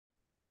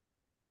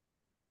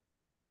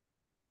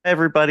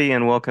Everybody,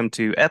 and welcome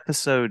to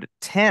episode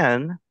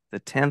 10, the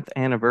 10th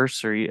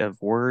anniversary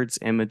of Words,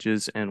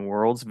 Images, and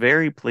Worlds.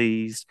 Very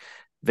pleased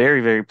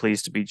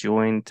to be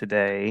joined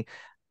today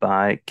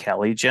by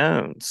Kelley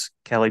Jones.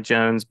 Kelley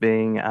Jones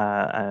being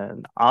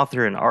an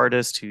author and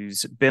artist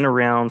who's been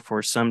around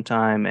for some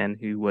time and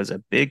who was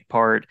a big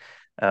part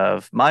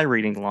of my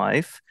reading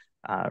life,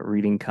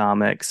 reading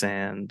comics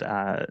and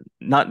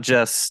not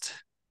just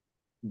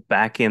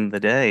back in the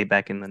day,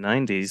 back in the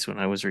 90s when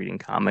I was reading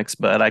comics,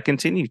 but I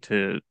continue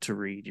to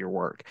read your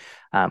work.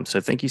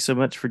 So thank you so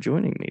much for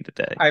joining me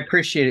today. I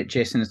appreciate it,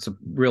 Jason. It's a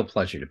real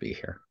pleasure to be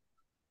here.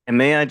 And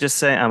may I just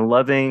say I'm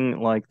loving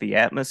like the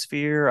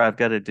atmosphere. I've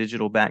got a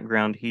digital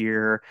background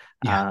here.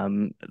 Yeah.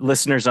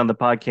 Listeners on the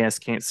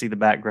podcast can't see the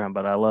background,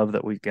 but I love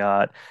that we've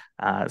got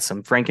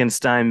some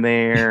Frankenstein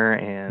there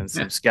and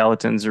some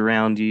skeletons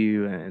around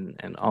you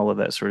and all of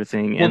that sort of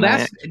thing. Well,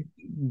 And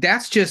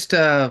that's just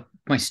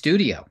my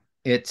studio.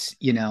 It's,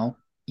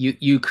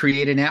 you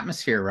create an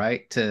atmosphere,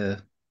 right?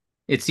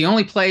 It's the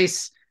only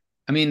place.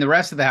 I mean, the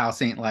rest of the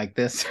house ain't like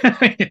this.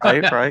 right.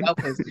 Nothing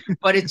else is.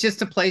 But it's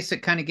just a place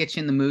that kind of gets you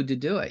in the mood to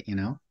do it.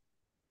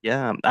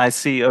 Yeah, I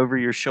see over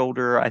your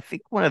shoulder. I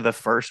think one of the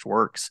first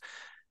works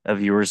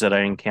of yours that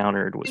I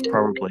encountered was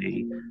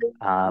probably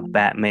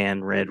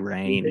Batman Red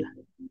Rain.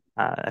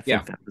 I Yeah.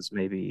 think that was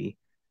maybe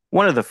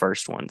one of the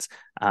first ones.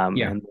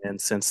 Yeah. And then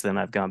since then,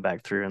 I've gone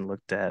back through and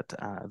looked at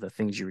the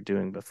things you were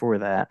doing before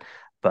that.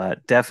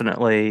 But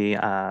definitely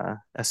a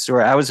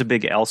story. I was a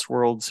big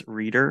Elseworlds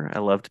reader. I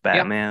loved Yep.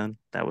 Batman.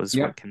 That was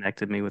what Yep.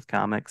 connected me with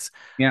comics.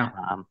 Yeah.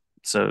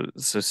 So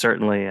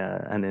certainly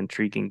an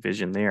intriguing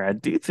vision there. I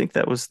do think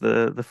that was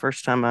the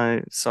first time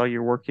I saw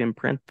your work in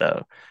print,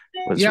 though,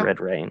 was Yeah. Red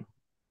Rain.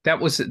 That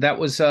was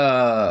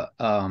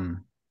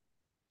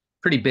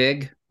pretty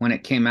big when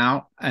it came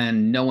out,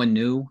 and no one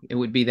knew it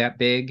would be that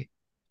big.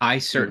 I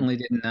Mhm. certainly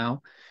didn't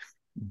know,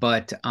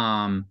 but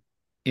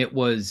it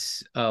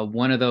was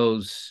one of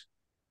those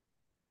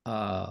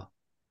uh,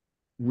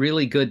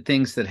 really good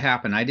things that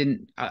happened. I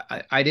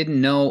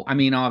didn't know. I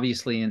mean,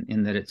 obviously,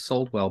 in that it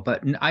sold well,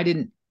 but I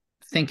didn't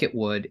think it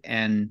would,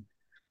 and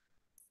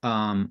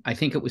I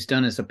think it was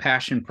done as a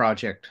passion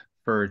project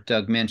for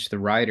Doug Minch, the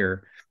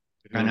writer,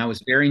 and Mhm. I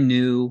was very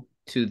new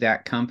to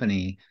that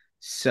company,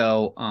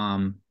 so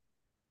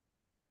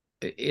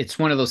it's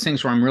one of those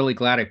things where I'm really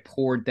glad I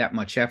poured that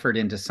much effort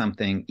into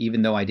something,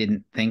 even though I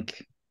didn't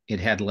think it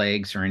had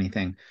legs or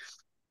anything,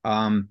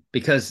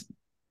 because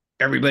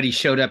everybody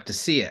showed up to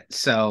see it.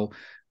 So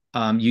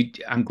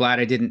I'm glad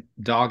I didn't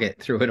dog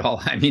it through it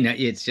all. I mean,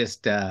 it's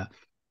just uh,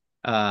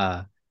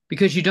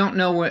 because you don't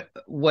know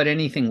what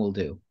anything will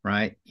do,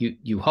 right?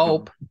 You Mhm.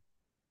 hope,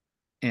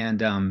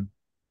 and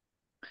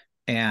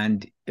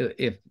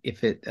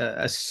if it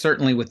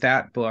certainly with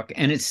that book,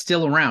 and it's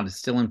still around, it's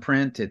still in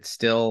print, it's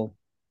still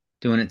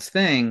doing its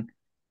thing.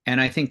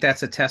 And I think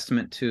that's a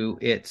testament to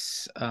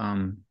its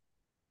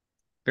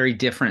very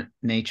different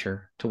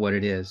nature to what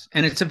it is.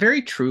 And it's a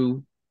very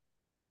true,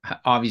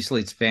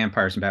 obviously, it's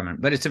vampires and Batman,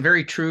 but it's a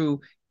very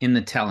true in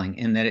the telling,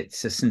 in that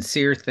it's a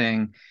sincere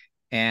thing.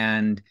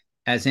 And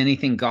as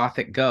anything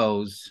Gothic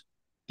goes,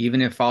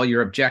 even if all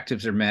your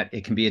objectives are met,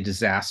 it can be a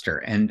disaster.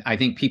 And I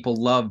think people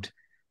loved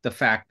the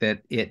fact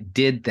that it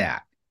did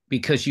that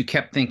because you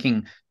kept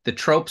thinking the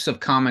tropes of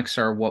comics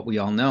are what we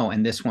all know.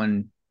 And this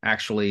one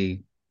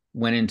actually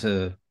went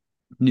into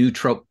new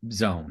trope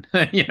zone.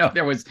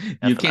 There was,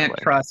 you can't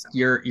Definitely. trust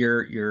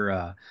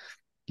your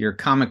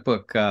comic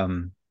book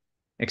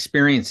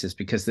experiences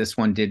because this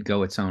one did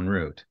go its own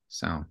route.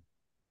 So,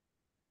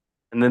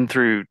 And then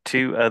through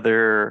two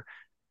other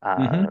uh,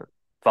 mm-hmm.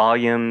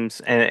 volumes,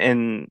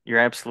 and you're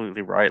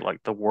absolutely right.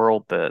 Like the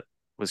world that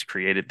was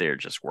created there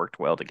just worked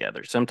well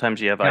together.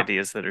 Sometimes you have Yeah.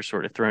 ideas that are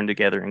sort of thrown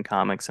together in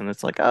comics, and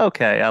it's like, oh,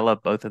 okay, I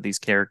love both of these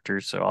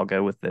characters, so I'll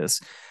go with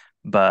this.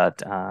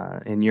 But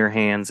in your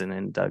hands and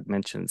in Doug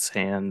Minchin's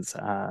hands,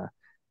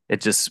 it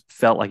just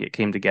felt like it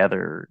came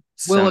together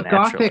Well, so a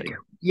gothic, naturally.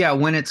 yeah,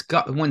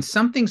 when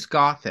something's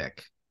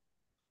gothic,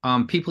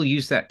 people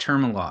use that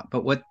term a lot.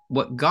 But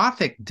what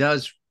gothic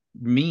does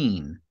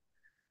mean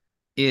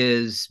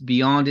is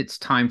beyond its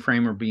time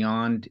frame or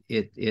beyond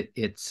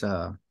its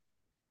uh,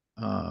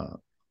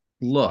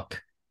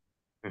 look.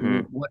 Hmm.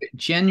 What it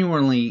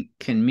genuinely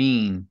can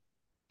mean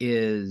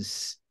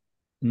is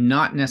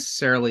not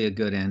necessarily a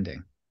good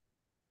ending.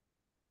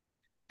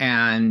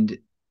 And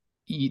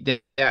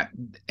that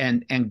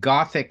and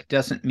gothic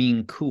doesn't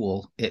mean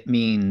cool. It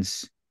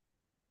means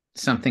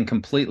something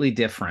completely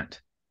different.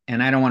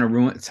 And I don't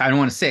want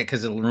to say it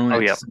because it'll ruin Oh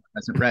it to yeah, someone who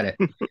hasn't read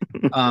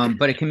it.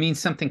 But it can mean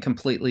something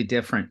completely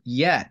different,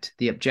 yet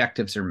the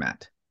objectives are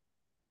met,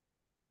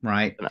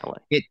 right?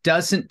 definitely. It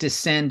doesn't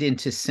descend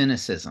into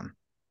cynicism.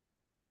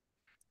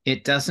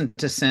 It doesn't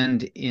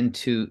descend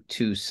into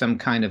some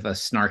kind of a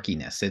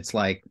snarkiness. It's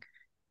like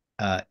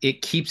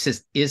it keeps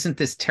us, isn't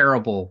this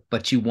terrible,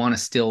 but you want to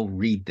still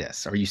read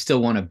this or you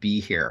still want to be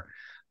here.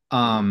 Mhm.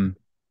 Um,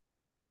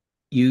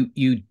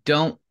 you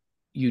don't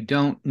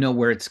know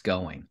where it's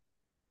going.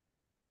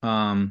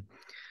 Um,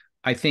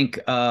 I think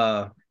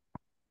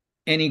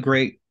any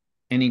great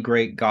any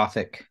great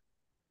Gothic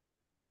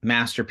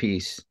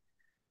masterpiece,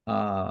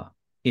 uh,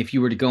 if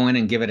you were to go in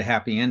and give it a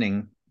happy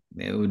ending,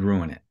 it would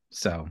ruin it.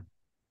 So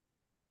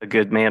A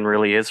good man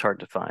really is hard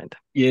to find.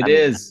 I it mean,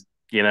 is.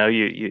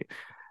 you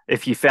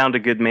if you found a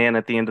good man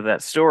at the end of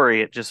that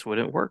story, it just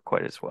wouldn't work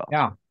quite as well.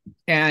 Yeah.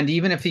 And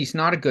even if he's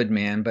not a good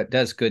man, but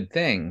does good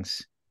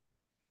things,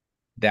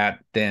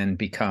 that then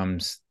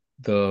becomes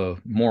the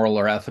moral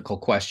or ethical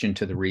question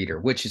to the reader,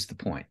 which is the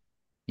point,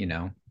 you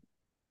know?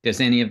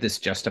 Does any of this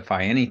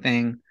justify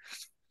anything?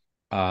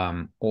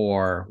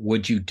 Or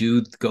would you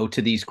go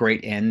to these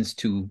great ends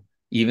to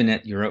even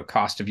at your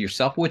cost of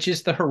yourself, which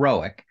is the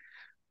heroic?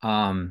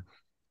 Um,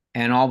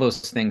 and all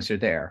those things are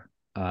there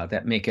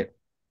that make it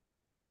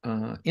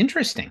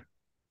interesting.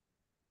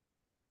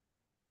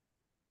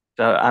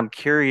 So I'm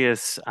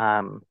curious,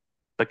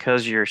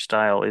 because your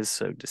style is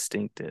so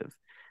distinctive,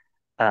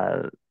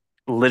 uh,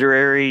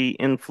 literary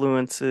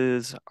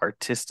influences,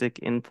 artistic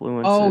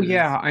Oh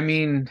yeah, influences. I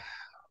mean,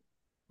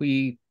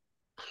 we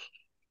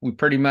we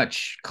pretty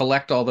much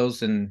collect all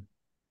those and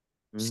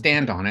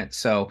stand Hmm. on it.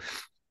 So,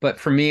 but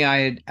for me,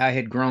 I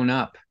had grown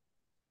up,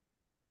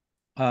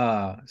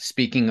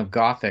 speaking of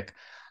Gothic,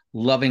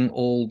 loving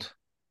old.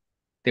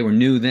 They were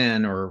new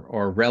then,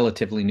 or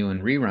relatively new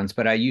in reruns,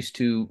 but I used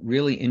to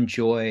really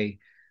enjoy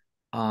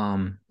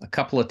a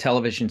couple of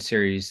television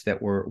series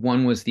that were,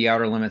 one was The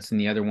Outer Limits and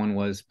the other one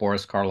was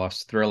Boris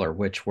Karloff's Thriller,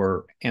 which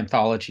were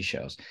anthology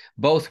shows.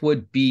 Both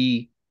would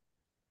be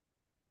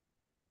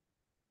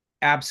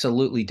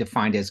absolutely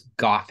defined as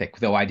Gothic,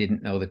 though I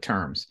didn't know the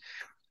terms.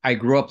 I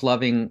grew up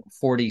loving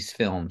 40s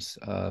films,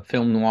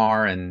 film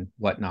noir and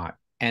whatnot.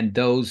 And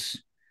those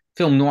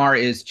film noir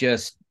is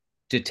just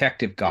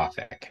detective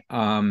Gothic.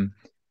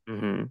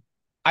 Hmm.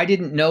 I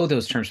didn't know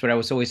those terms, but I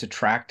was always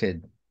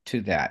attracted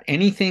to that.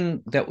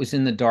 Anything that was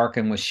in the dark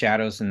and with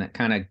shadows and that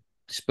kind of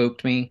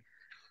spooked me,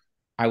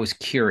 I was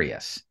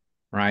curious,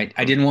 right?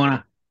 Hmm. I didn't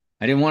want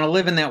to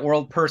live in that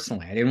world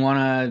personally. I didn't want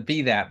to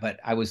be that, but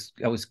I was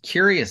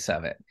curious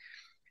of it.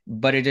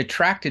 But it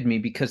attracted me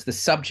because the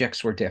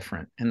subjects were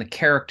different and the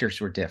characters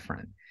were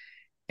different.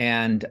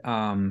 And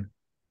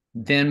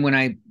then when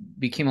I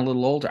became a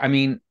little older, I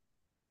mean,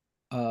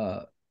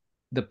 uh,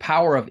 the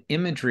power of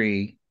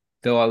imagery,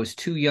 though I was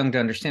too young to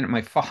understand it,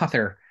 my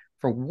father,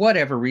 for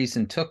whatever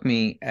reason, took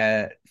me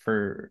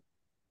for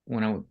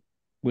when I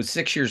was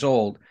 6 years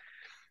old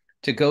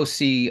to go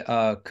see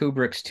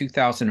Kubrick's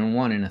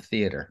 2001 in a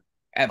theater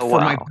Oh, for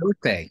my wow.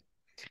 birthday.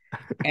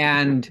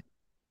 And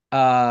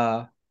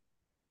uh,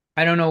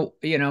 I don't know,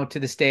 to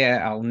this day,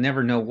 I'll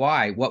never know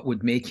why, what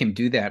would make him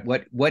do that,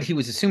 what he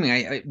was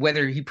assuming,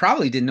 whether he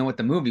probably didn't know what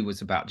the movie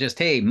was about, just,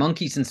 hey,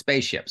 monkeys and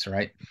spaceships,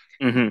 right?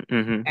 Hmm.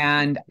 Hmm.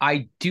 And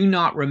I do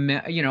not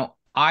remember,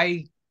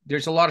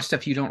 there's a lot of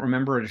stuff you don't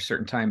remember at a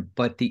certain time,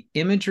 but the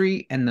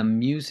imagery and the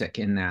music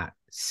in that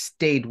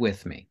stayed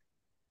with me.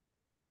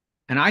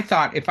 And I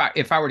thought if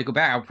I were to go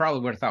back, I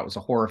probably would have thought it was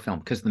a horror film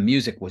because the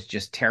music was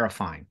just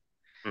terrifying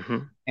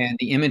Hmm. and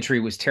the imagery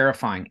was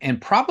terrifying and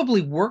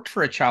probably worked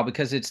for a child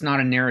because it's not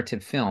a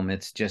narrative film.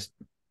 It's just,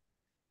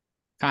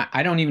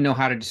 I don't even know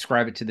how to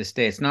describe it to this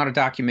day. It's not a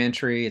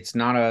documentary. It's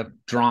not a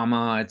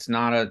drama. It's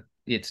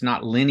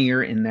not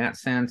linear in that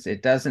sense.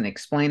 It doesn't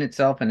explain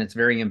itself and it's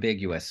very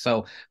ambiguous.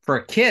 So for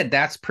a kid,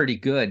 that's pretty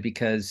good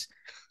because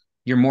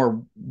you're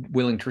more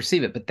willing to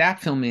receive it. But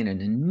that film made an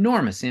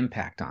enormous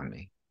impact on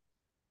me.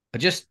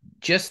 But just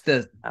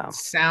the Wow.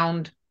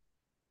 sound,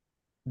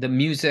 the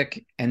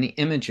music, and the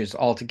images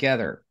all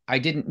together. I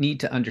didn't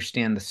need to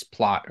understand the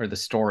plot or the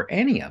story,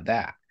 any of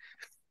that.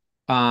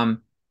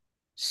 Um,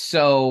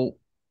 so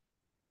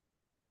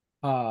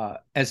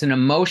as an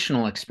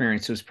emotional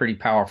experience, it was pretty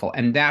powerful.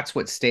 And that's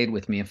what stayed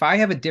with me. If I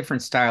have a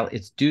different style,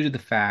 it's due to the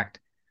fact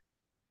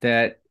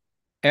that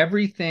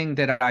everything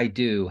that I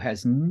do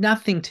has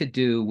nothing to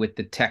do with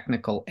the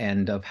technical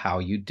end of how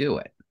you do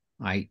it.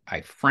 I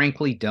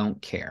frankly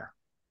don't care.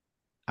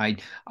 I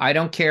I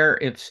don't care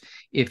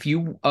if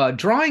you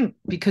drawing,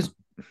 because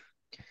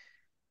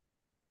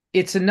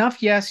it's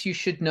enough. Yes, you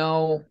should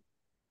know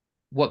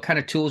what kind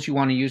of tools you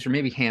want to use or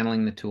maybe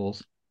handling the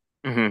tools.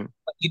 Hmm.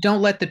 You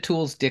don't let the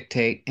tools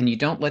dictate and you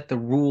don't let the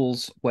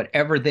rules,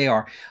 whatever they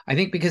are. I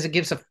think because it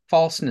gives a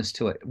falseness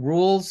to it.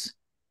 Rules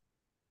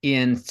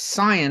in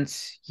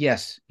science,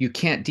 yes, you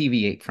can't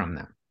deviate from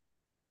them.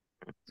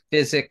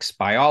 Physics,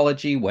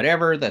 biology,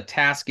 whatever the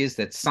task is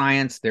that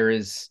science, there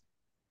is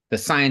the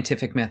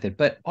scientific method.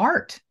 But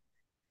art,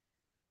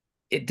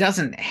 it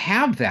doesn't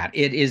have that.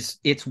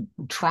 It's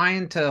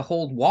trying to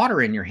hold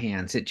water in your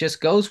hands. It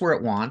just goes where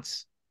it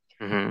wants.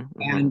 Hmm.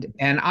 Hmm.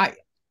 And I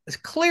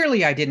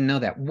clearly I didn't know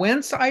that.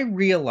 Once I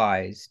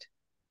realized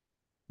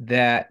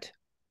that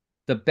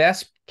the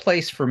best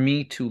place for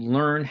me to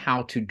learn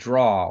how to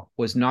draw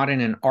was not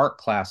in an art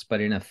class, but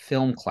in a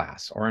film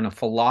class or in a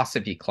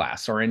philosophy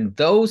class or in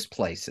those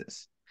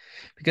places.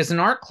 Because an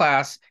art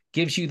class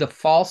gives you the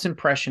false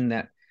impression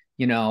that,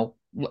 you know,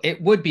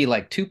 it would be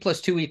like 2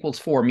 + 2 =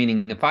 4,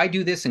 meaning if I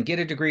do this and get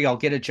a degree, I'll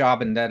get a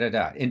job and da da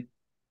da. And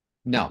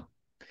no,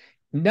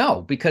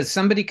 no, because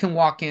somebody can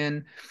walk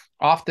in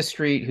off the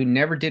street who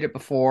never did it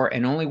before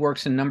and only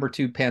works in number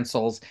two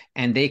pencils,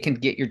 and they can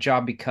get your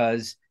job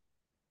because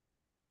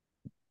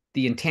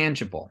the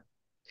intangible.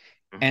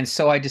 Mhm. And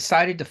so I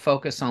decided to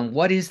focus on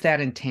what is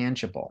that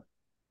intangible,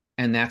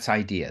 and that's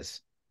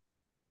ideas.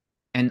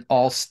 And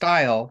all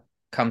style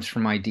comes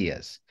from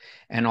ideas,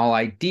 and all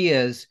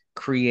ideas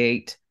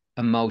create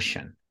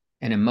emotion.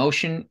 And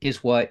emotion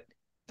is what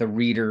the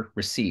reader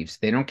receives.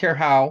 They don't care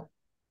how.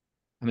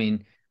 I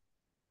mean,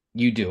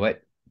 you do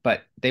it,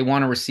 but they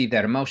want to receive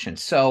that emotion.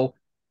 So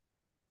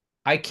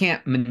I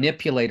can't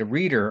manipulate a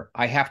reader.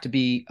 I have to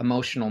be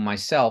emotional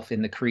myself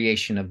in the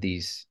creation of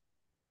these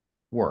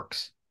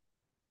works.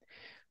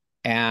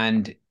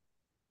 And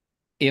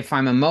if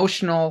I'm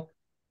emotional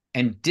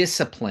and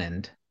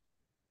disciplined,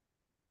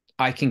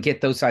 I can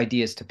get those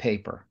ideas to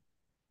paper.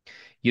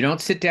 You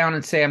don't sit down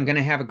and say, I'm going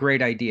to have a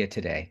great idea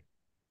today.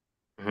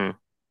 Mhm.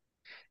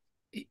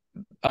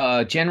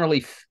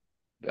 Generally,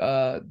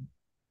 uh,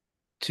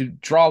 to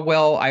draw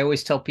well, I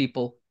always tell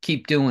people,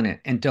 keep doing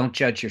it and don't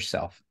judge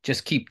yourself.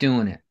 Just keep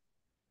doing it.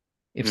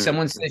 Mhm.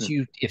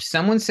 Mhm. If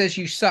someone says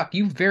you suck,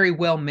 you very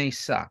well may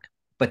suck,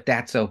 but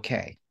that's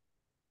okay.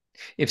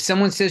 If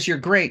someone says you're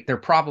great, they're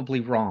probably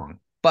wrong,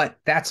 but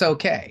that's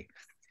okay.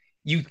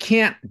 You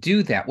can't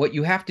do that. What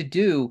you have to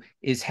do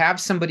is have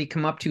somebody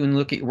come up to you and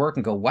look at your work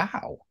and go,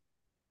 wow.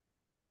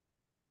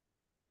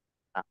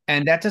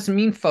 And that doesn't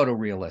mean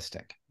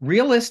photorealistic.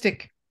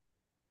 Realistic,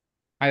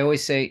 I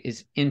always say,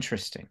 is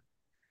interesting,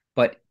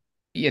 but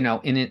in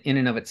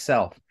and of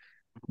itself.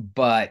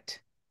 But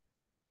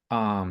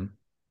um,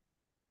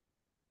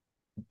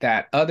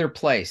 that other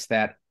place,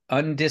 that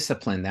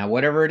undisciplined, that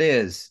whatever it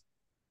is,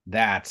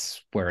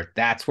 that's where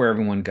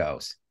everyone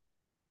goes.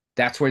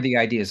 That's where the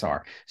ideas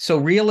are. So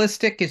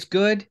realistic is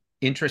good,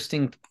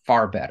 interesting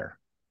far better.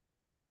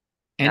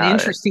 And Got it.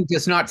 interesting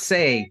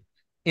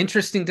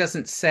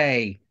doesn't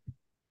say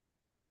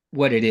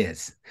what it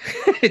is.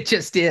 It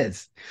just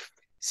is.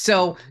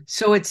 So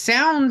it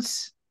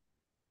sounds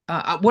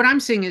what I'm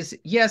saying is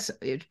yes,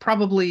 it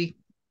probably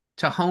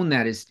to hone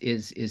that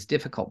is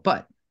difficult,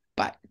 but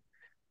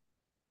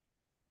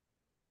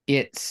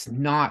it's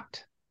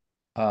not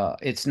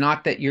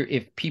that you're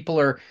if people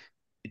are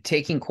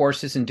taking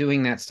courses and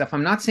doing that stuff.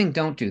 I'm not saying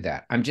don't do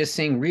that. I'm just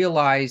saying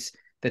realize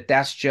that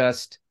that's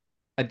just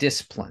a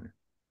discipline,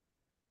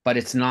 but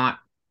it's not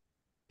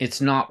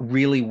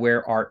really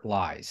where art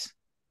lies.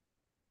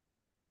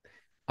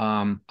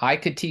 I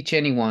could teach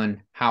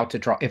anyone how to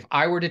draw. If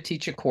I were to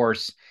teach a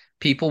course,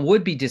 people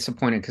would be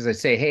disappointed because I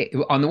say, hey,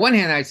 on the one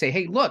hand, I'd say,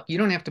 hey, look, you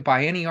don't have to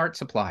buy any art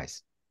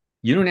supplies.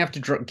 You don't have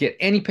to get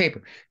any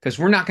paper because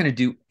we're not going to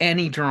do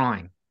any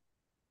drawing.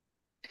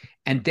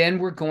 And then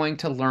we're going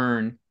to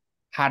learn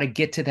how to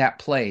get to that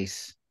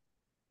place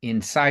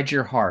inside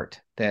your heart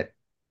that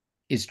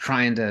is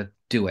trying to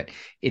do it.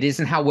 It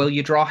isn't how well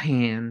you draw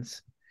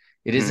hands.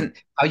 It Mhm.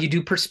 isn't how you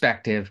do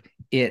perspective.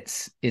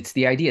 It's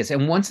the ideas.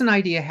 And once an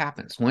idea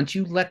happens, once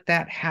you let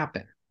that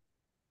happen,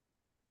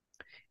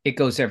 it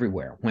goes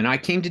everywhere. When I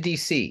came to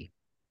DC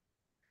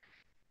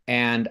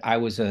and I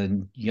was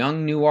a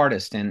young new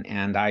artist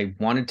and I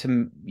wanted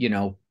to,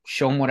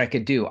 show them what I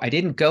could do. I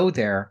didn't go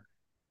there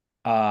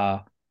uh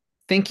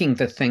thinking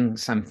the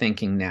things I'm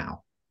thinking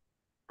now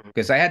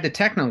because I had the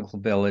technical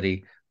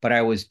ability, but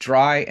I was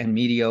dry and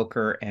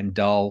mediocre and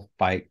dull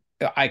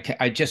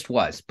I just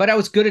was. But I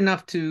was good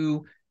enough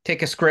to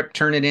take a script,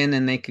 turn it in,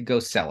 and they could go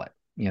sell it.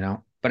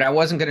 But I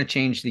wasn't going to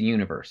change the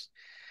universe.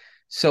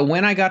 So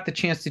when I got the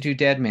chance to do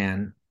Dead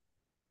Man,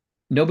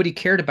 nobody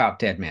cared about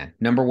Dead Man.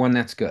 Number one,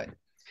 that's good.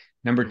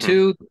 Number Mhm.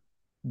 two,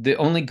 the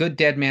only good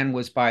Dead Man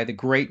was by the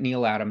great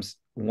Neil Adams,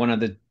 one of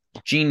the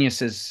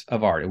geniuses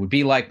of art. It would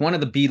be like one of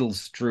the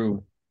Beatles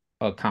drew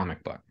a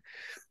comic book.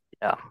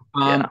 Yeah.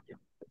 Yeah. Um,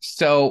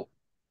 so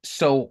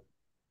so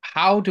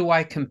how do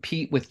I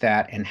compete with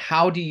that and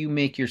how do you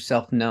make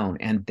yourself known?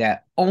 And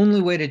that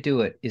only way to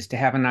do it is to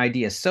have an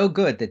idea so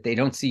good that they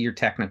don't see your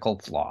technical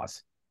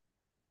flaws.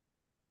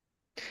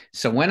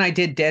 So when I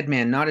did Dead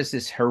Man, not as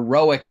this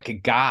heroic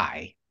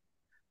guy,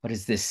 but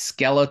as this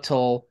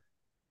skeletal,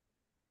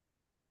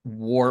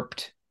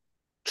 warped,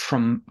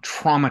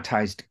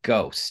 traumatized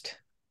ghost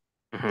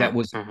that Mhm.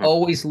 was Mhm.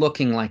 always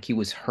looking like he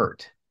was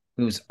hurt.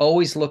 He was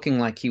always looking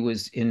like he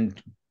was in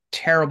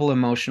terrible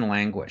emotional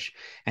anguish,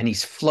 and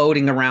he's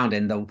floating around.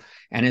 And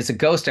as a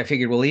ghost, I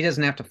figured, well, he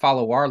doesn't have to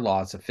follow our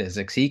laws of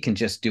physics. He can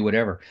just do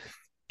whatever.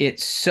 It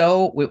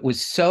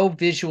was so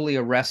visually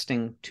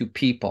arresting to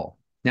people.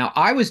 Now,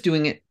 I was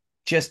doing it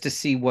just to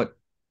see what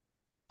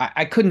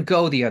I couldn't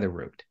go the other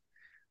route.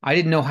 I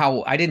didn't know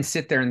how. I didn't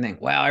sit there and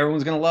think, well,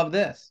 everyone's going to love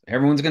this.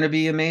 Everyone's going to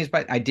be amazed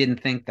by it. I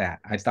didn't think that.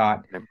 I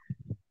thought,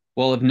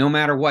 well, if no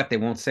matter what, they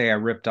won't say I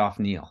ripped off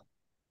Neil.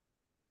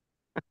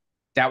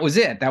 That was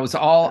it. That was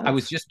all. I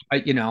was That's just,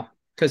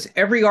 because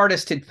every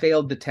artist had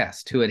failed the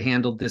test who had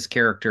handled this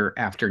character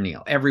after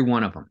Neil. Every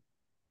one of them,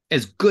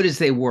 as good as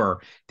they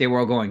were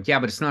all going, yeah,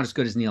 but it's not as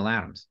good as Neil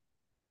Adams.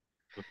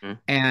 mhm.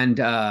 And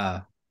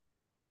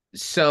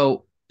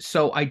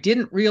so I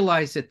didn't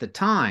realize at the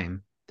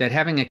time that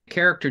having a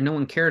character no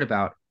one cared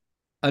about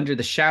under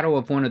the shadow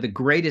of one of the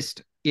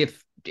greatest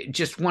if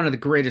just one of the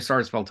greatest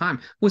artists of all time,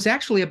 was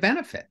actually a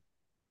benefit.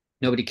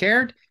 Nobody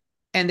cared,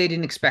 and they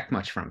didn't expect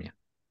much from you.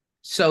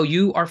 So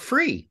you are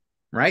free,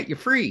 right? You're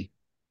free.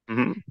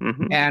 Hmm.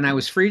 Hmm. And I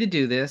was free to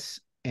do this,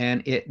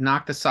 and it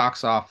knocked the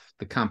socks off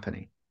the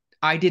company.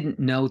 I didn't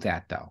know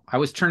that though. I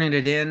was turning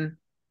it in,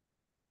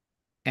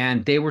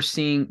 and they were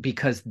seeing,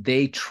 because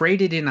they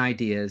traded in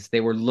ideas, they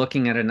were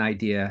looking at an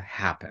idea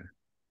happen.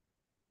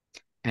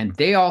 And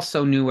they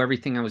also knew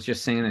everything I was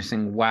just saying. They're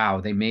saying,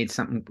 wow, they made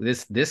something.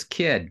 This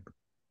kid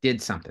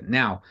did something.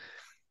 Now,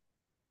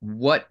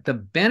 what the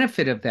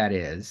benefit of that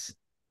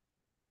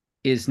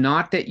is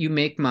not that you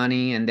make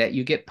money and that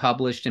you get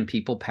published and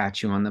people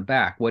pat you on the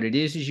back. What it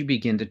is you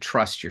begin to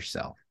trust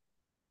yourself.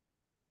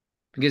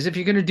 Because if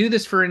you're going to do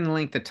this for any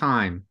length of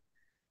time,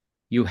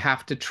 you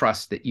have to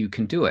trust that you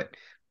can do it.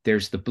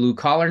 There's the blue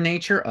collar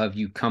nature of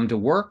you come to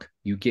work,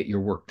 you get your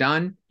work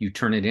done, you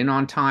turn it in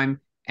on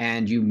time,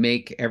 and you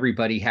make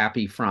everybody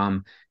happy,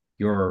 from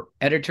your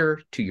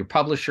editor to your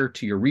publisher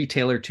to your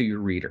retailer to your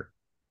reader.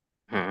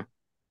 Hmm.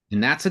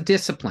 And that's a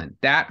discipline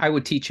that I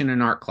would teach in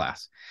an art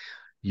class.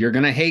 You're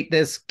going to hate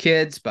this,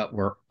 kids, but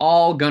we're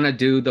all going to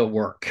do the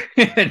work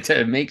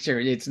to make sure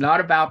it's not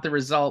about the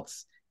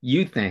results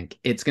you think.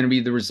 It's going to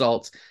be the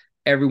results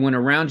everyone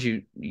around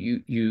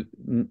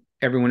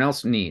everyone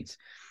else needs.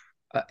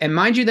 And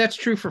mind you, that's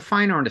true for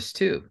fine artists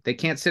too. They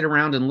can't sit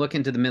around and look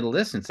into the middle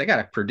distance. They got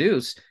to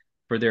produce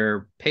for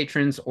their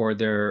patrons or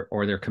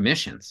their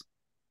commissions.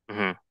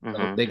 Hmm. So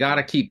Hmm. they got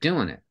to keep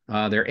doing it.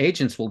 Their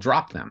agents will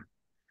drop them.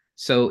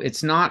 So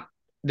it's not,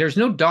 there's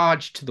no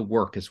dodge to the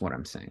work, is what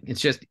I'm saying.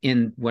 It's just,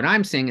 in what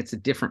I'm saying, it's a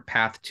different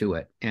path to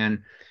it.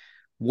 And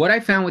what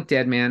I found with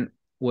Dead Man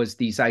was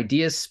these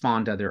ideas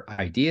spawned other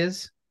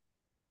ideas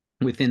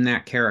within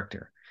that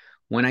character.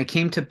 When I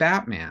came to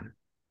Batman,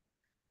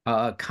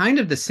 kind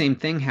of the same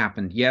thing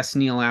happened. Yes,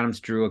 Neil Adams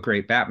drew a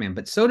great Batman,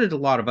 but so did a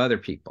lot of other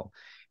people.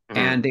 Hmm.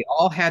 And they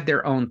all had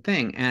their own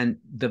thing. And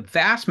the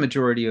vast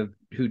majority of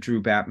who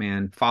drew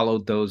Batman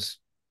followed those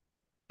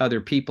other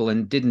people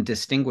and didn't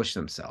distinguish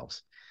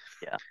themselves.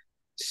 Yeah.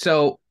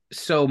 So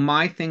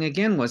my thing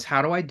again was,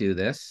 how do I do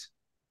this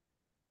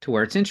to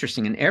where it's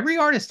interesting? And every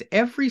artist,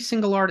 every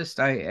single artist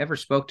I ever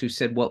spoke to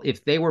said, well,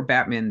 if they were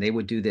Batman, they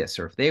would do this,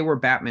 or if they were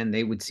Batman,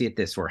 they would see it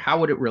this, or how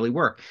would it really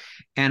work?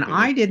 And Hmm.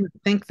 I didn't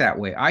think that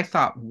way. I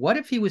thought, what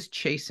if he was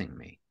chasing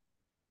me?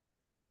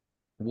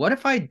 What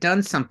if I'd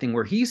done something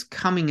where he's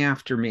coming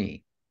after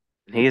me?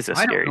 He is a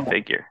I don't scary know.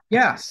 figure.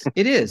 Yes,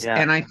 it is. Yeah.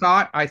 And I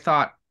thought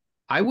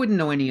I wouldn't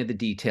know any of the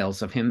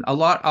details of him.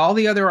 All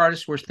the other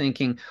artists were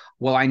thinking,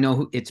 well, I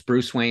know it's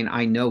Bruce Wayne.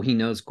 I know he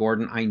knows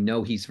Gordon. I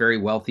know he's very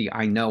wealthy.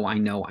 I know, I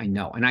know, I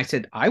know. And I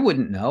said, I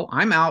wouldn't know.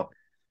 I'm out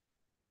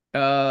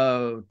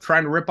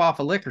trying to rip off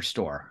a liquor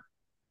store,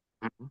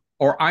 Mhm.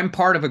 or I'm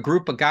part of a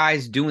group of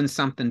guys doing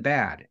something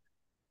bad.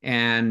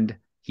 And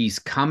he's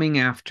coming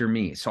after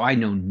me. So I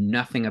know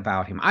nothing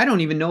about him. I don't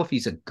even know if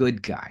he's a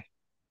good guy.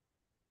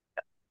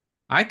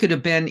 I could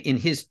have been in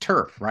his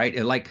turf, right?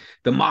 Like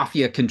the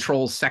mafia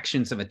controls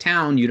sections of a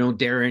town. You don't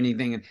dare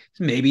anything. And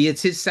maybe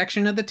it's his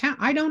section of the town.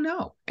 I don't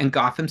know. And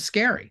Gotham's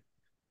scary.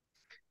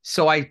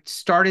 So I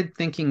started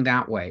thinking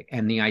that way,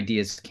 and the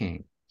ideas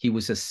came. He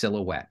was a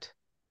silhouette.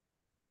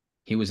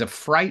 He was a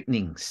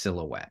frightening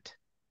silhouette.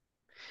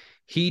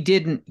 He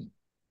didn't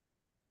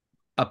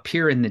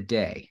appear in the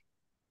day.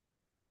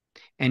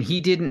 And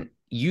you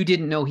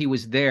didn't know he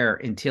was there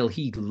until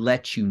he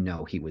let you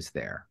know he was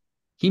there.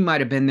 He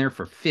might have been there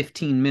for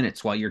 15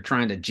 minutes while you're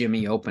trying to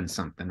jimmy open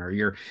something, or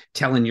you're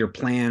telling your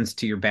plans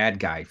to your bad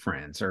guy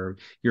friends, or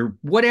you're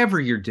whatever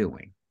you're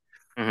doing.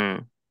 Hmm.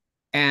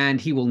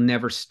 And he will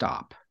never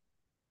stop.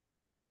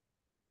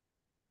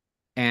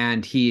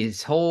 And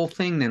his whole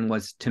thing then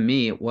was, to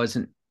me, it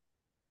wasn't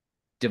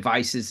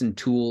devices and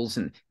tools,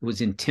 and it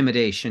was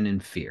intimidation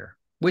and fear,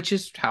 which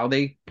is how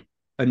they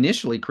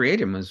initially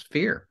created him, was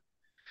fear.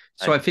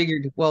 So Right. I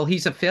figured, well,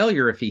 he's a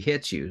failure if he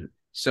hits you.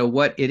 So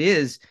what it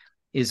is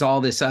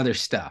all this other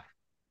stuff.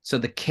 So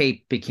the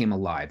cape became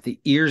alive. The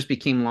ears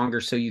became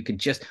longer, so you could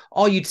just,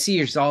 all you'd see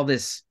is all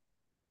this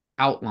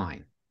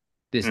outline,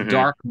 this Hmm.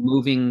 dark,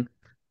 moving,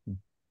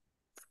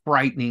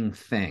 frightening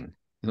thing.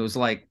 It was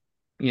like,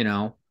 you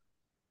know,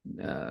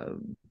 uh,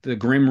 the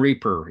Grim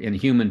Reaper in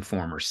human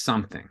form or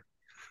something.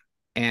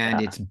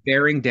 And Yeah. it's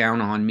bearing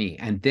down on me.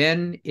 And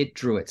then it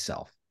drew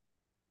itself.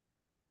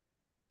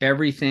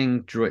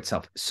 Everything drew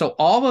itself. So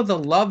all of the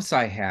loves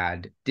I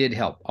had did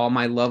help. All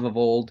my love of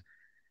old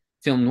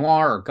film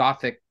noir or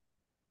gothic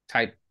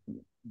type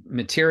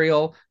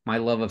material, my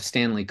love of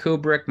Stanley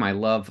Kubrick, my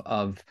love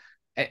of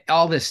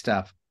all this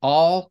stuff,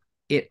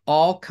 it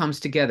all comes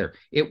together.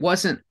 It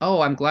wasn't,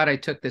 oh, I'm glad I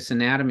took this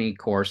anatomy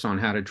course on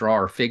how to draw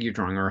or figure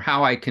drawing or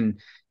how I can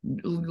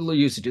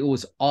use it. It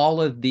was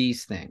all of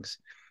these things.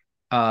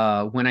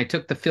 When I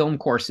took the film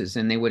courses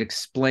and they would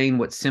explain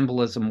what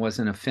symbolism was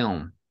in a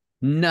film,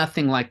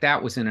 nothing like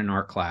that was in an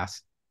art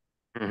class.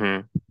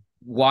 Hmm.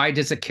 Why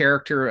does a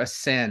character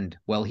ascend?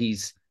 Well,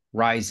 he's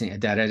rising,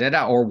 da da da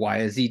da, or why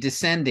is he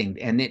descending?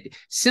 And it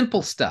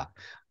simple stuff.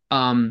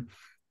 Um,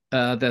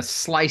 the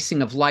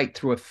slicing of light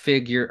through a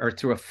figure or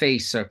through a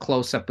face, a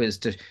close up is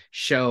to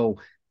show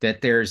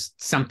that there's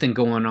something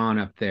going on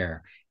up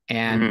there.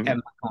 And Hmm.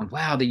 I'm going,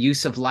 wow, the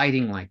use of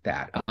lighting like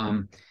that.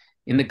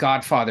 In The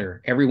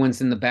Godfather,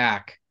 everyone's in the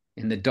back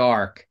in the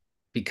dark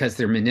because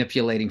they're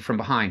manipulating from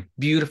behind.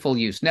 Beautiful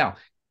use. Now,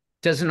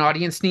 does an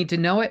audience need to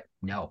know it?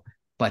 No,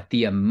 but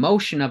the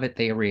emotion of it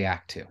they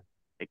react to.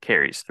 It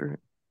carries through.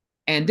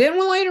 And then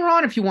well, later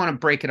on, if you want to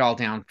break it all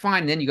down,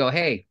 fine. Then you go,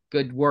 hey,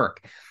 good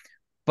work.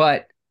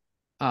 But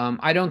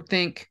I don't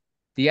think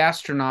the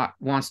astronaut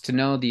wants to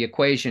know the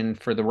equation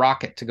for the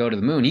rocket to go to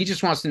the moon. He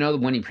just wants to know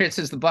that when he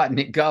presses the button,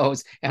 it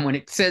goes. And when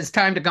it says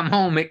time to come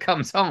home, it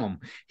comes home.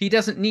 He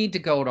doesn't need to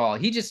go at all.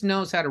 He just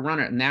knows how to run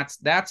it. And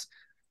that's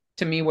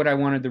to me what I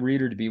wanted the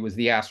reader to be was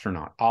the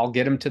astronaut. I'll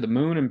get him to the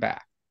moon and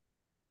back.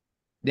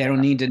 They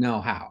don't need to know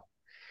how.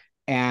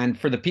 And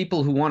for the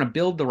people who want to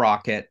build the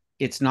rocket,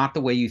 it's not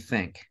the way you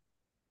think.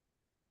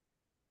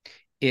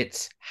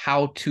 It's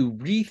how to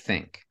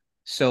rethink.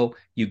 So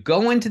you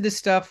go into this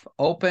stuff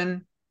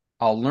open.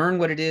 I'll learn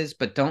what it is,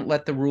 but don't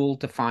let the rule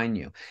define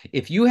you.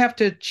 If you have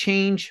to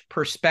change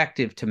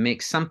perspective to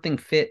make something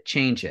fit,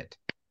 change it.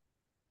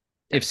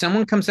 If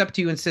someone comes up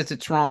to you and says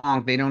it's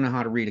wrong, they don't know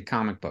how to read a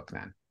comic book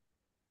then.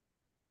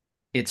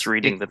 It's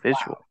reading It's the wow.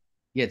 visual.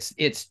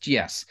 It's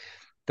yes.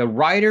 The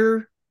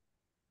writer,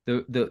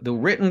 the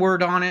written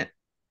word on it,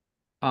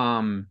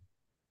 um,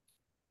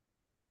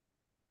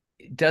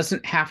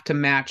 doesn't have to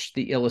match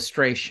the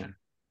illustration.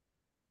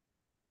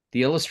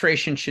 The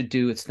illustration should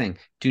do its thing.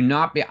 Do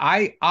not be.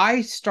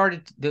 I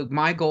started.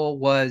 My goal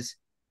was,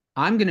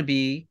 I'm going to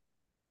be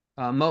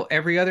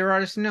every other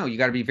artist. No, you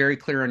got to be very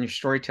clear on your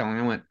storytelling.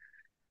 I went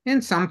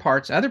in some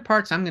parts. Other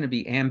parts, I'm going to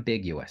be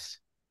ambiguous.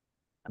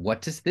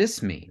 What does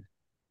this mean?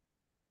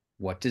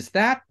 What does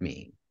that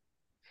mean?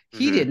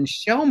 He Hmm. didn't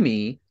show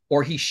me,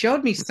 or he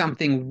showed me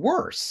something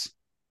worse,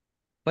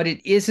 but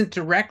it isn't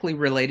directly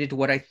related to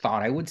what I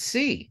thought I would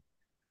see.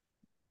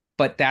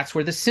 But that's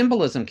where the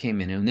symbolism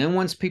came in. And then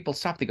once people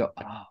stop, they go,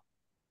 oh.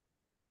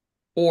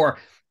 Or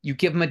you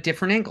give them a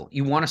different angle.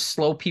 You want to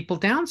slow people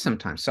down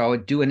sometimes. So I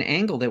would do an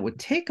angle that would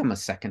take them a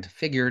second to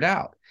figure it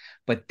out.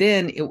 But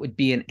then it would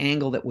be an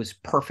angle that was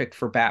perfect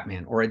for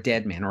Batman or a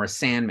Dead Man or a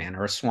Sandman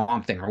or a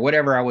Swamp Thing or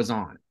whatever I was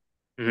on.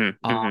 Hmm.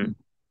 Hmm. Um,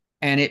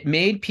 and it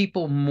made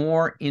people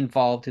more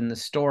involved in the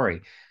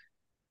story.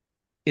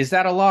 Is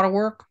that a lot of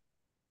work?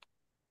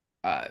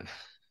 Uh,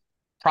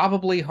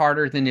 Probably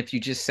harder than if you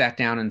just sat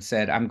down and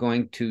said, I'm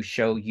going to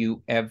show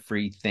you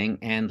everything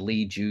and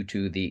lead you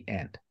to the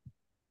end.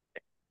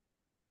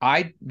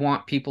 I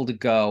want people to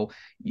go,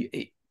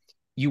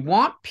 you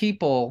want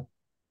people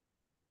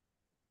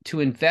to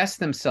invest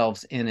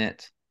themselves in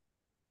it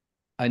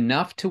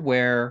enough to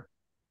where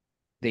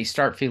they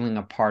start feeling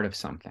a part of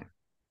something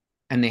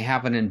and they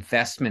have an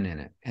investment in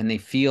it and they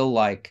feel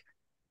like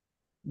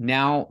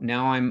now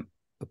I'm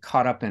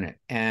caught up in it,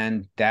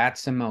 and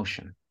that's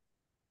emotion.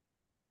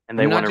 And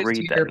they I'm want not to just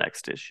read that here.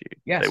 next issue.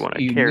 They Yes, want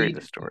to you carry the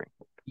need. story.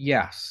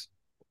 Yes,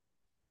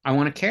 I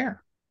want to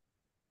care,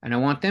 and I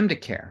want them to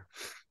care.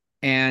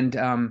 And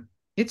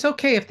it's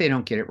okay if they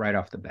don't get it right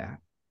off the bat.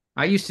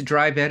 I used to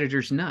drive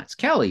editors nuts.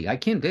 Kelley, I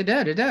can't da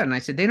da da da, and I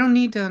said they don't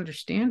need to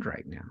understand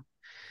right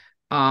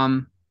now.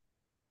 Um,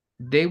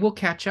 they will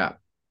catch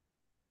up.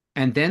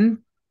 And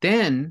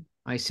then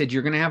I said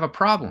you're going to have a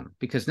problem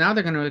because now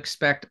they're going to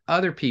expect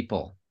other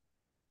people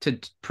to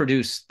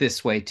produce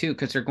this way too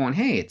because they're going,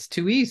 hey, it's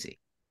too easy.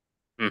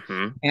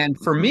 Hmm. And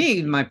for Hmm.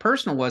 me, my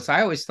personal was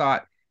I always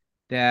thought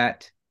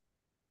that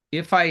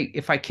if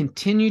I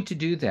continued to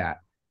do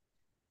that,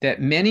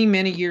 that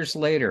many years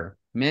later,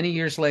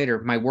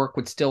 my work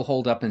would still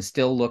hold up and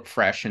still look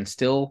fresh and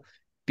still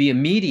be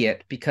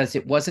immediate because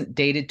it wasn't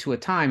dated to a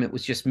time. It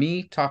was just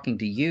me talking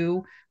to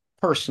you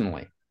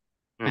personally.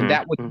 And Hmm.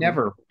 that would Hmm.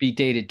 never be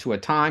dated to a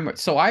time.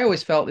 So I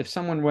always felt if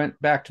someone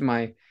went back to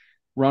my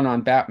run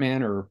on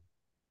Batman or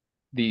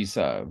these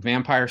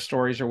vampire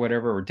stories or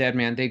whatever, or Dead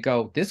Man, they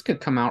go, this could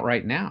come out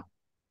right now.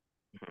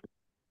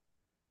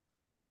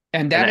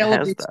 And And it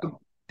has that.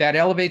 that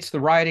elevates the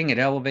writing, it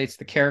elevates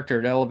the character,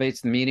 it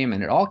elevates the medium,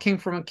 and it all came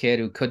from a kid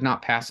who could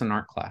not pass an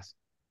art class.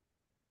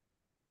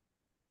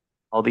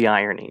 All the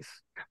ironies.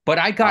 But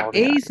I got All the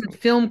A's in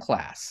ironies. film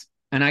class,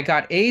 and I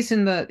got A's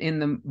in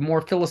the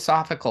more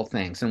philosophical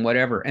things and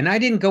whatever. And I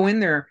didn't go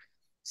in there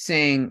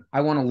saying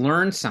I want to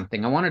learn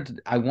something. I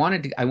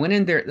went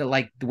in there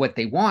like what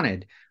they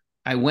wanted.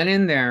 I went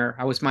in there.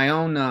 I was my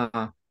own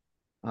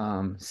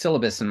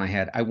syllabus in my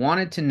head. I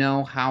wanted to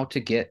know how to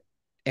get,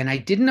 and I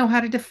didn't know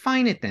how to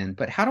define it then.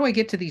 But how do I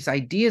get to these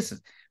ideas?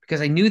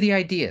 Because I knew the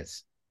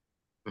ideas.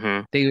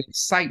 Hmm. They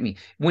excite me.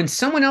 When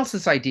someone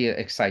else's idea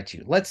excites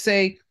you, let's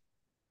say,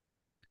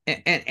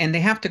 and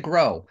they have to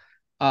grow.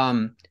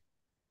 Um,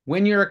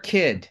 when you're a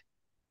kid,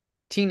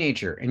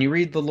 teenager, and you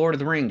read The Lord of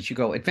the Rings, you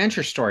go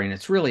adventure story, and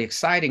it's really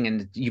exciting,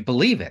 and you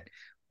believe it.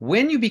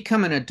 When you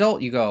become an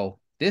adult, you go,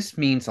 this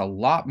means a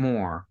lot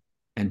more,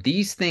 and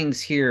these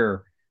things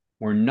here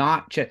were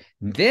not just.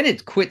 Then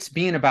it quits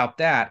being about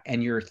that,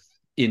 and you're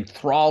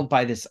enthralled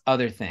by this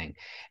other thing,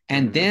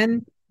 and Hmm.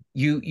 then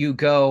you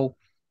go.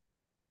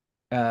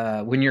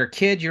 when you're a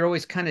kid, you're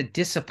always kind of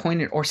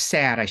disappointed or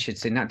sad, I should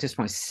say, not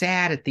disappointed,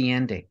 sad at the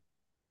ending.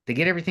 They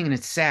get everything and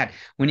it's sad.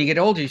 When you get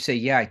older, you say,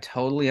 yeah, I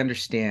totally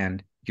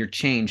understand. You're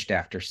changed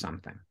after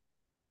something.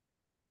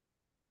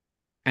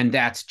 And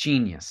that's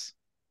genius.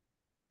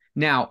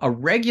 Now, a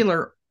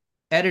regular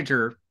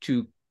editor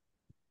to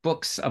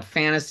books of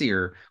fantasy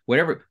or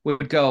whatever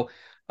would go,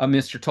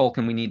 Mr.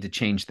 Tolkien, we need to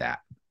change that.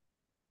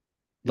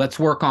 Let's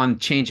work on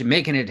changing,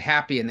 making it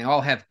happy, and they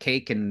all have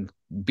cake and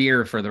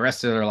beer for the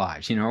rest of their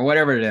lives, or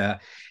whatever it is.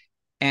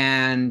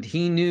 And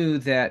he knew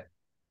that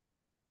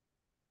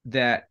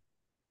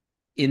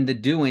in the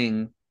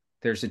doing,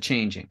 there's a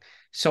changing.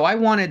 So I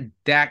wanted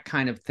that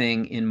kind of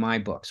thing in my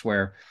books,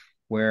 where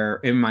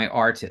in my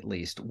art at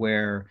least,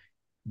 where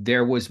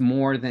there was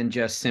more than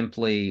just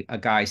simply a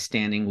guy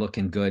standing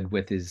looking good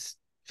with his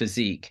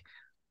physique.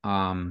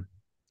 I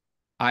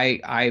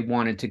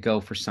wanted to go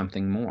for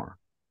something more.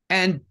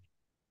 And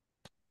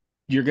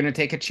you're going to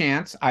take a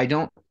chance. I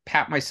don't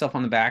pat myself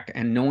on the back,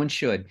 and no one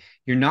should.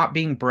 You're not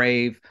being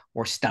brave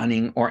or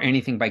stunning or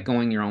anything by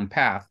going your own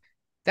path.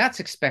 That's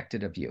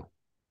expected of you.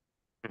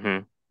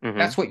 Mm-hmm. Mm-hmm.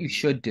 That's what you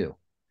should do.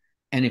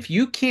 And if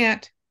you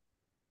can't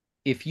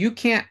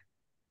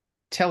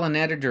tell an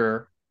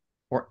editor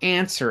or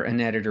answer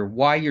an editor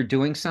why you're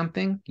doing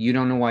something, you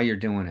don't know why you're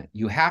doing it.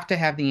 You have to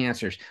have the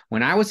answers.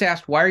 When I was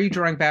asked, why are you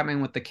drawing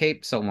Batman with the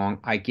cape so long?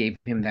 I gave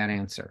him that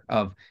answer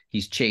of,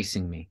 he's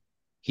chasing me.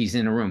 He's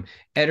in a room.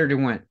 Editor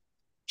went,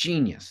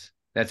 genius.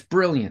 That's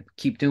brilliant.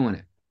 Keep doing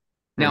it.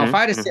 Now, if Mm-hmm.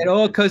 I'd have said, Mm-hmm.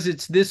 oh, because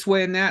it's this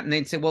way and that, and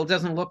they'd say, well, it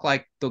doesn't look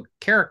like the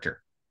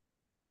character,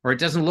 or it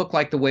doesn't look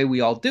like the way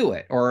we all do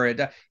it,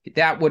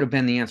 that would have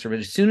been the answer. But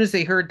as soon as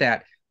they heard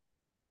that,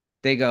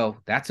 they go,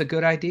 that's a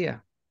good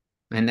idea.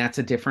 And that's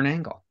a different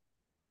angle.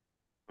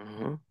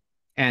 Mm-hmm.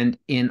 And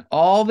in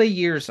all the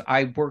years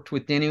I worked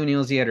with Danny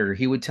O'Neill's the editor,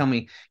 he would tell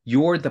me,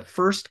 you're the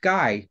first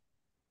guy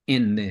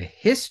in the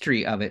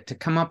history of it to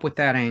come up with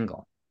that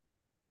angle,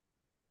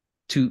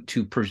 to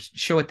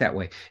show it that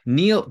way.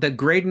 The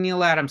great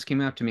Neil Adams came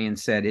up to me and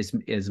said,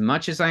 as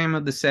much as I am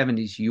of the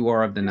 70s, you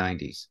are of the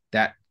 90s.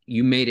 That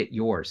you made it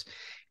yours.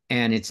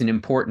 And it's an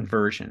important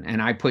version.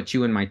 And I put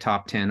you in my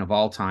top 10 of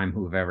all time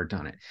who have ever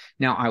done it.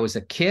 Now, I was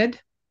a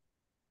kid.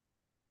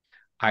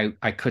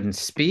 I couldn't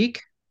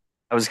speak.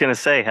 I was going to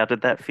say, how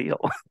did that feel?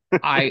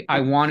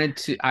 I wanted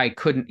to, I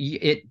couldn't,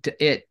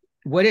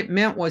 what it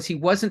meant was he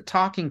wasn't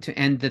talking to,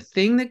 and the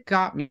thing that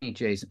got me,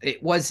 Jason,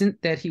 it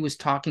wasn't that he was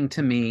talking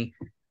to me,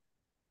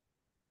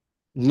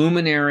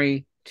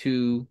 luminary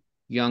to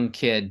young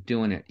kid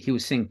doing it. He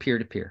was saying peer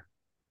to peer,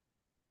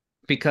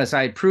 because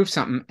I had proved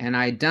something and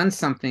I had done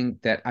something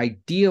that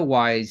idea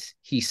wise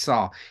he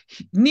saw.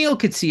 Neil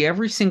could see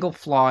every single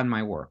flaw in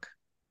my work.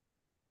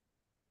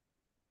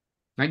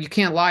 Now, you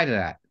can't lie to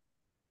that.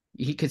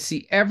 He could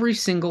see every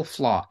single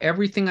flaw,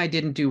 everything I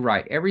didn't do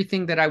right,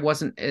 everything that I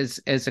wasn't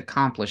as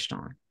accomplished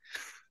on.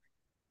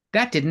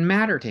 That didn't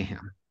matter to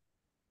him.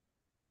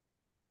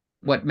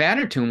 What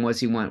mattered to him was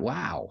he went,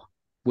 wow,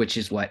 which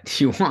is what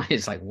you want.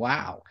 It's like,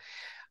 wow.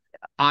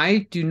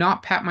 I do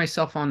not pat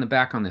myself on the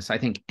back on this. I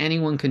think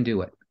anyone can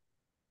do it.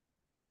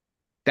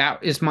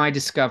 That is my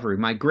discovery.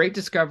 My great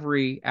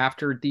discovery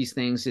after these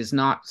things is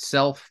not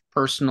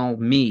self-personal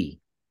me.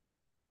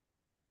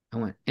 I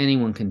went,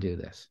 anyone can do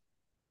this.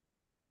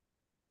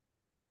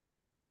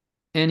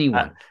 I,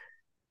 Anyone.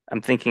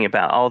 I'm thinking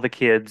about all the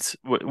kids.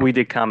 We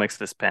did comics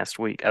this past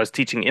week. I was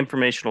teaching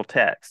informational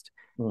text,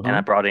 and I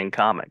Uh-huh. brought in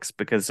comics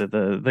because of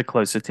the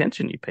close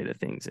attention you pay to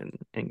things in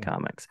Yeah.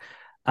 comics,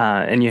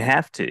 and you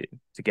have to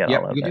get all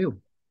Yep, of you it.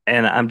 do.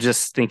 And I'm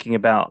just thinking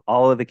about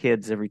all of the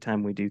kids every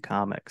time we do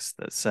comics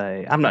that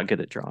say, "I'm not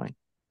good at drawing.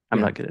 I'm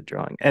Yeah. not good at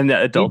drawing," and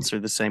the adults are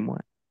the same way.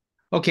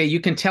 Okay,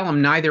 you can tell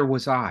them neither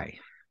was I.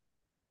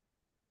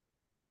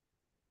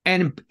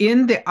 And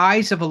in the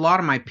eyes of a lot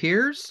of my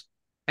peers,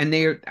 and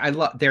they're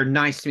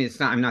nice to me.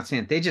 I'm not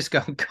saying it. They just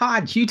go,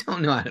 God, you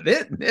don't know how to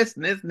this.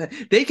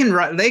 They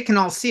can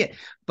all see it,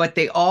 but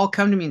they all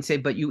come to me and say,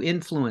 but you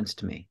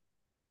influenced me.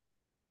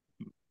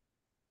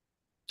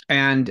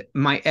 And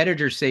my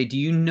editors say, do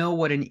you know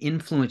what an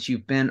influence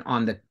you've been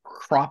on the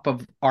crop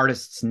of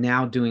artists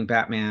now doing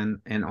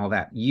Batman and all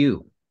that?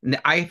 And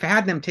I've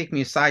had them take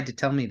me aside to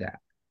tell me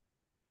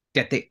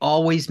that they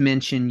always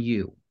mention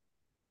you.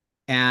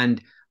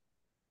 And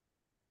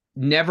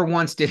never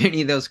once did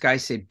any of those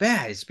guys say,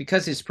 bad. It's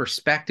because his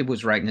perspective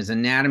was right and his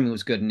anatomy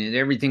was good and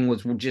everything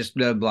was just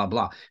blah, blah,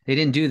 blah. They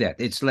didn't do that.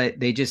 It's like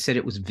they just said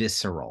it was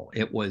visceral.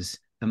 It was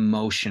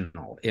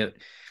emotional. It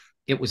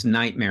was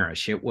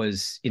nightmarish. It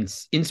was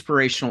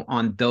inspirational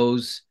on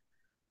those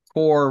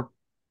core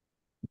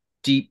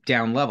deep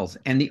down levels.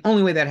 And the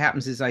only way that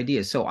happens is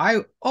ideas. So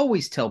I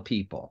always tell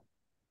people,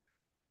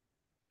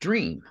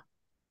 dream.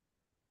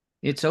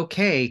 It's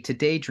okay to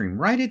daydream.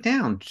 Write it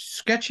down,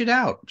 sketch it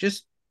out.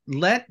 Just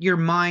let your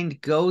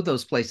mind go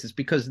those places,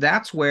 because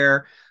that's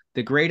where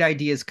the great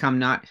ideas come.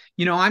 Not,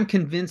 I'm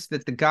convinced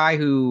that the guy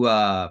who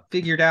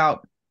figured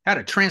out how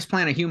to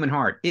transplant a human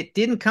heart, it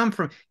didn't come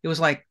from, it was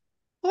like,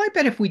 well, I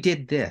bet if we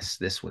did this,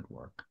 this would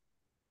work.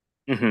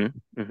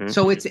 Hmm.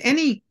 So it's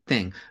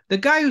anything. The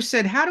guy who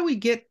said, "How do we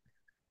get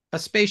a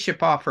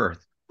spaceship off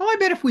Earth?" Oh, I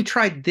bet if we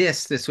tried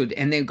this, this would,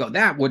 and they go,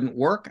 "That wouldn't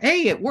work."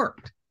 Hey, it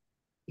worked.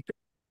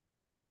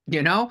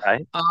 You know,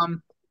 Right?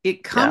 um, it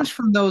Yeah. comes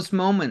from those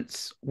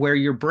moments where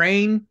your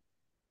brain,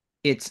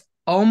 it's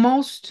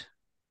almost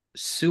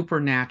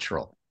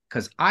supernatural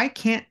because I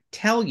can't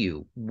tell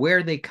you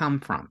where they come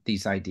from,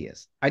 these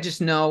ideas. I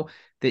just know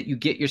that you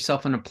get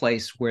yourself in a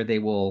place where they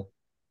will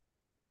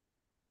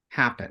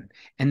happen.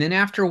 And then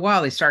after a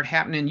while, they start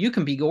happening. You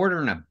can be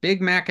ordering a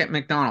Big Mac at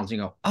McDonald's. You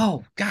go,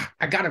 "Oh God,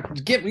 I gotta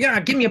give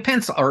me a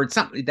pencil," or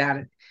something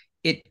that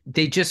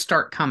they just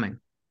start coming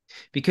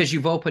because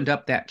you've opened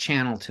up that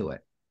channel to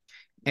it.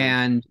 Mhm.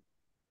 And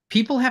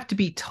people have to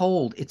be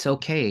told it's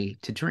okay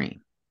to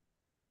dream.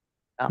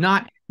 Yeah.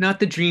 Not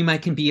the dream I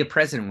can be a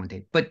president one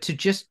day, but to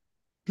just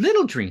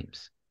little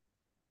dreams,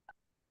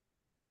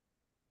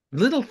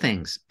 little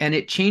things, and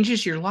it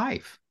changes your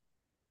life.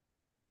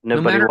 No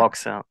Nobody matter,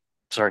 walks out.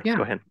 Sorry, yeah,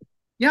 go ahead.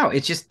 yeah,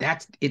 it's just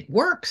it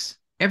works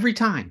every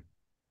time.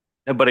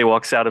 Nobody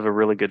walks out of a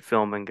really good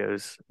film and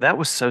goes, "That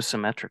was so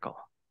symmetrical."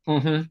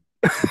 Mm-hmm.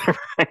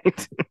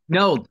 Right?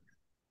 No,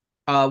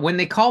 when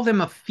they call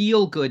them a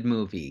feel good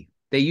movie,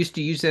 they used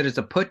to use that as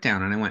a put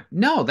down, and I went,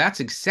 no, that's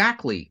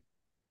exactly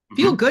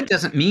feel Hmm. good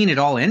doesn't mean it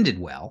all ended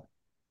well.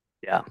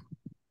 Yeah.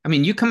 I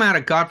mean, you come out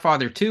of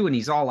Godfather 2 and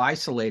he's all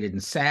isolated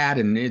and sad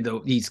and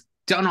he's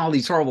done all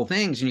these horrible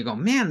things, and you go,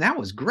 man, that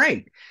was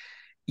great.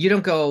 You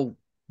don't go,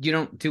 you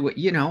don't do it,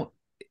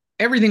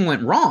 everything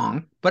went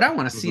wrong, but I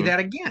want to see Hmm. that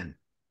again.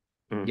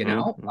 You Hmm.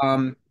 know,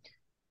 Hmm.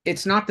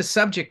 it's not the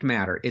subject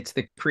matter, it's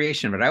the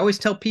creation of it. I always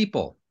tell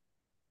people,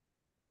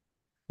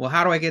 well,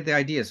 how do I get the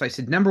ideas? I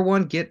said, number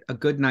one, get a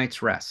good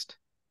night's rest.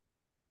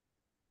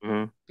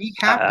 Hmm. Be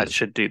I happy.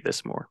 should do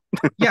this more.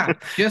 Yeah,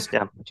 just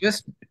Yeah.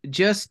 just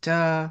just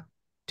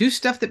do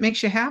stuff that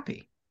makes you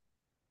happy.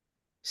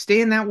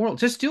 Stay in that world.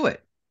 Just do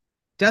it.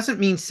 Doesn't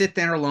mean sit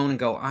there alone and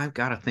go, I've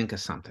got to think of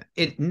something.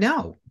 It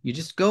no, you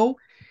just go.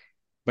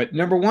 But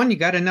number one, you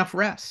got enough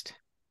rest.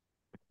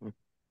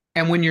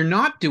 And when you're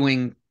not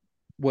doing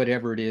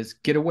whatever it is,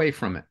 get away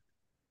from it.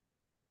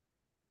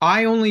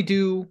 I only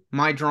do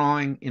my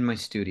drawing in my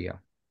studio.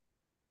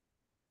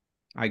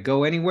 I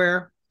go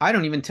anywhere. I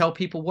don't even tell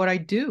people what I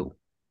do.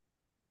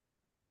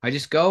 I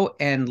just go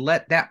and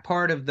let that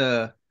part of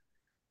the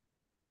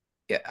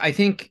I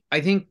think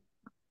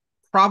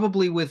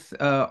probably with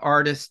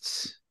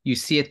artists you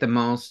see it the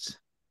most,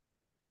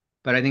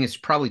 but I think it's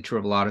probably true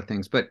of a lot of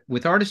things. But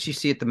with artists, you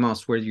see it the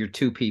most where you're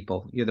two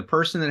people. You're the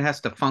person that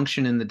has to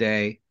function in the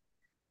day,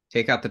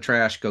 take out the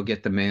trash, go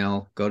get the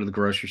mail, go to the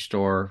grocery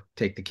store,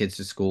 take the kids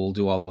to school,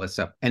 do all that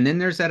stuff. And then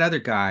there's that other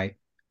guy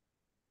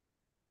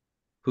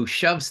who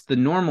shoves the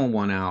normal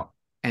one out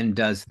and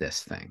does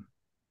this thing.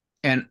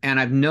 And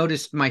I've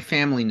noticed my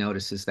family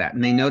notices that,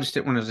 and they noticed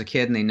it when I was a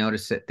kid, and they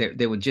noticed it.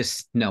 They would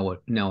just know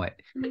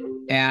it.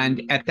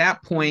 And at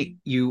that point,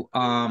 you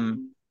uh,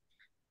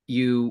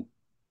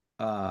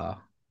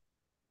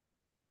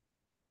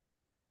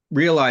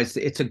 realize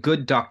it's a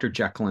good Dr.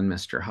 Jekyll and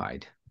Mr.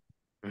 Hyde.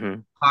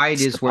 Hmm. Hyde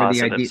It's the is where the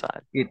positive idea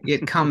side.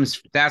 it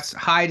comes. That's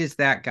Hyde is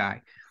that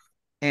guy.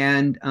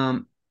 And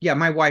yeah,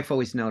 my wife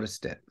always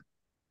noticed it.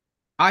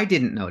 I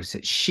didn't notice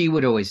it. She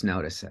would always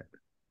notice it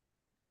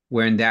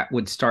when that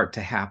would start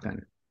to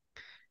happen.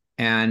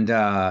 And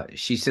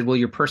she said, "Well,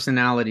 your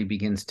personality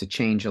begins to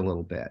change a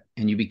little bit,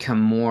 and you become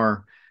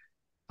more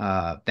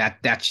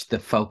that's the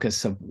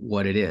focus of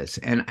what it is."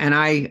 And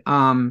I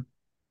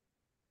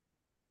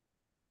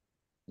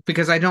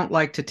because I don't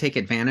like to take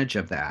advantage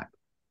of that,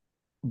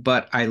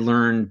 but I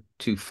learned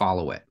to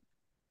follow it.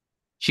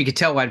 She could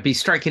tell I'd be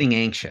start getting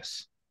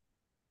anxious.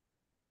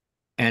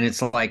 And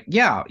it's like,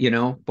 yeah,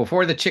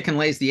 before the chicken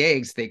lays the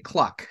eggs, they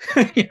cluck.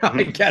 I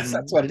guess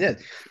that's Mhm. what it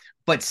is.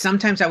 But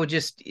sometimes I would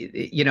just,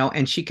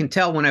 and she can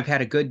tell when I've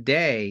had a good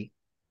day,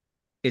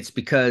 it's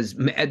because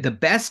the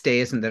best day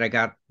isn't that I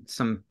got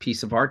some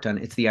piece of art done.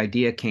 It's the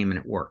idea came and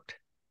it worked.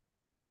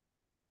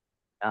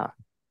 Yeah.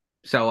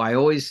 So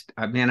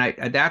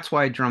that's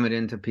why I drum it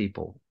into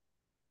people.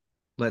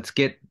 Let's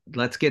get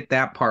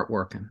that part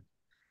working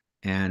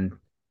and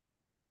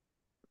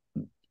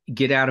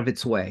get out of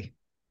its way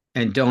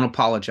and don't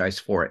apologize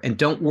for it. And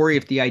don't worry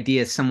if the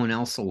idea is someone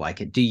else will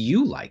like it. Do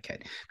you like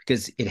it?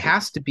 Because it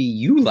has to be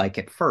you like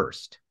it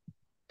first.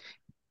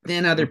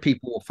 Then other Mhm.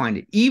 people will find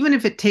it, even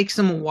if it takes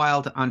them a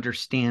while to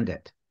understand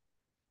it.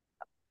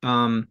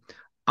 Um,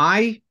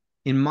 I,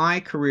 in my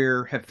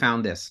career, have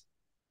found this.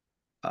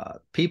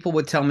 People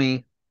would tell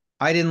me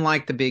I didn't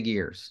like the big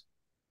ears,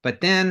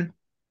 but then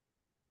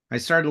I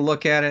started to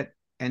look at it,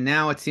 and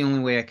now it's the only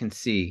way I can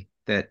see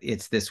that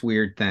it's this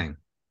weird thing,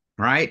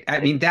 right? I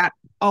Right. mean, that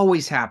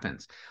always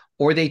happens.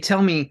 Or they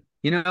tell me,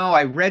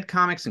 I read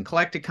comics and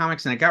collected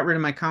comics, and I got rid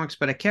of my comics,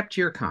 but I kept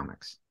your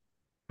comics.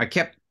 I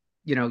kept,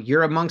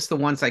 you're amongst the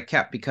ones I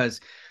kept because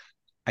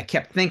I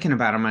kept thinking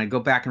about them. And I go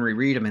back and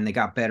reread them, and they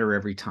got better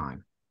every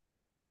time.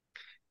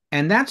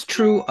 And that's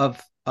true of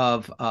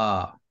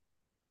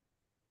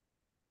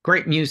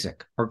great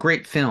music or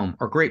great film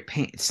or great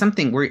paint,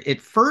 something where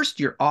at first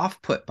you're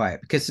off put by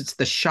it because it's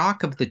the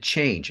shock of the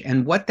change.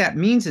 And what that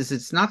means is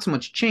it's not so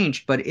much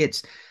change, but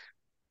it's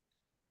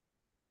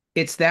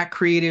that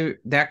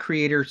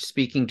creator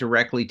speaking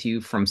directly to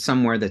you from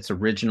somewhere that's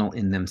original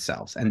in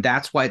themselves. And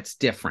that's why it's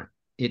different.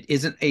 It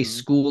isn't a Mhm.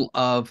 school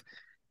of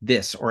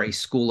this or a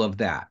school of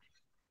that.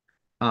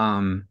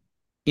 Um,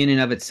 in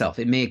and of itself.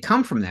 It may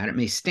come from that, it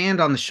may stand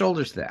on the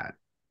shoulders of that,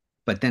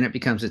 but then it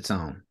becomes its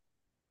own.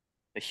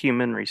 A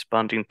human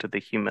responding to the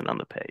human on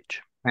the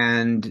page.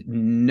 And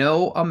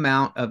no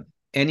amount of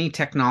any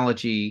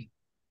technology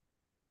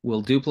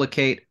will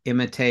duplicate,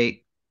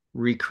 imitate,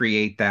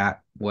 recreate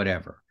that,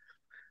 whatever.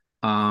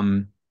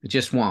 It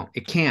just won't.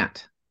 It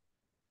can't.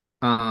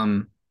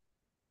 Um,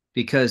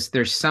 because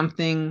there's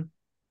something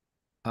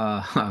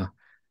uh,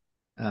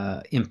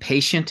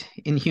 impatient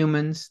in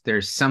humans.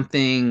 There's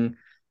something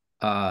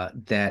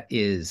that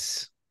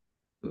is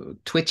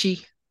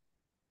twitchy.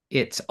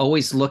 It's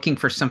always looking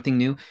for something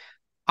new.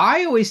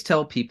 I always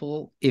tell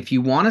people if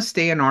you want to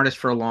stay an artist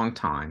for a long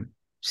time,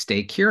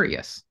 stay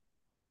curious.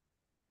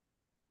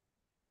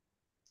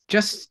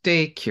 Just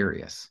stay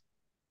curious.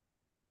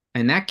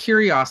 And that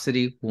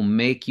curiosity will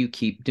make you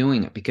keep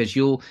doing it because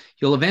you'll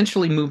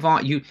eventually move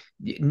on. You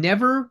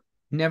never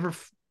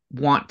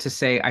want to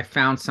say I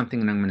found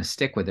something and I'm going to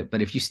stick with it.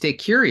 But if you stay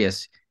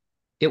curious,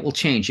 it will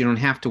change. You don't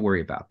have to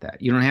worry about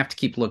that. You don't have to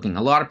keep looking.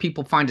 A lot of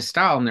people find a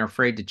style and they're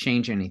afraid to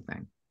change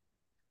anything.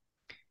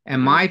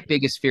 And Mm. my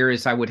biggest fear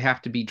is I would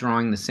have to be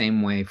drawing the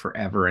same way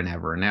forever and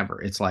ever and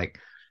ever. It's like,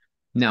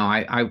 no,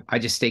 I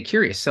just stay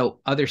curious.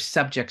 So other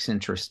subjects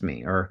interest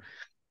me, or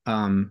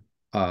um,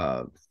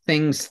 uh,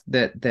 things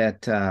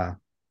that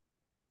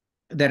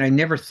I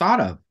never thought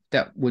of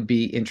that would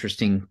be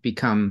interesting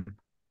become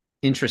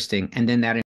interesting, and then that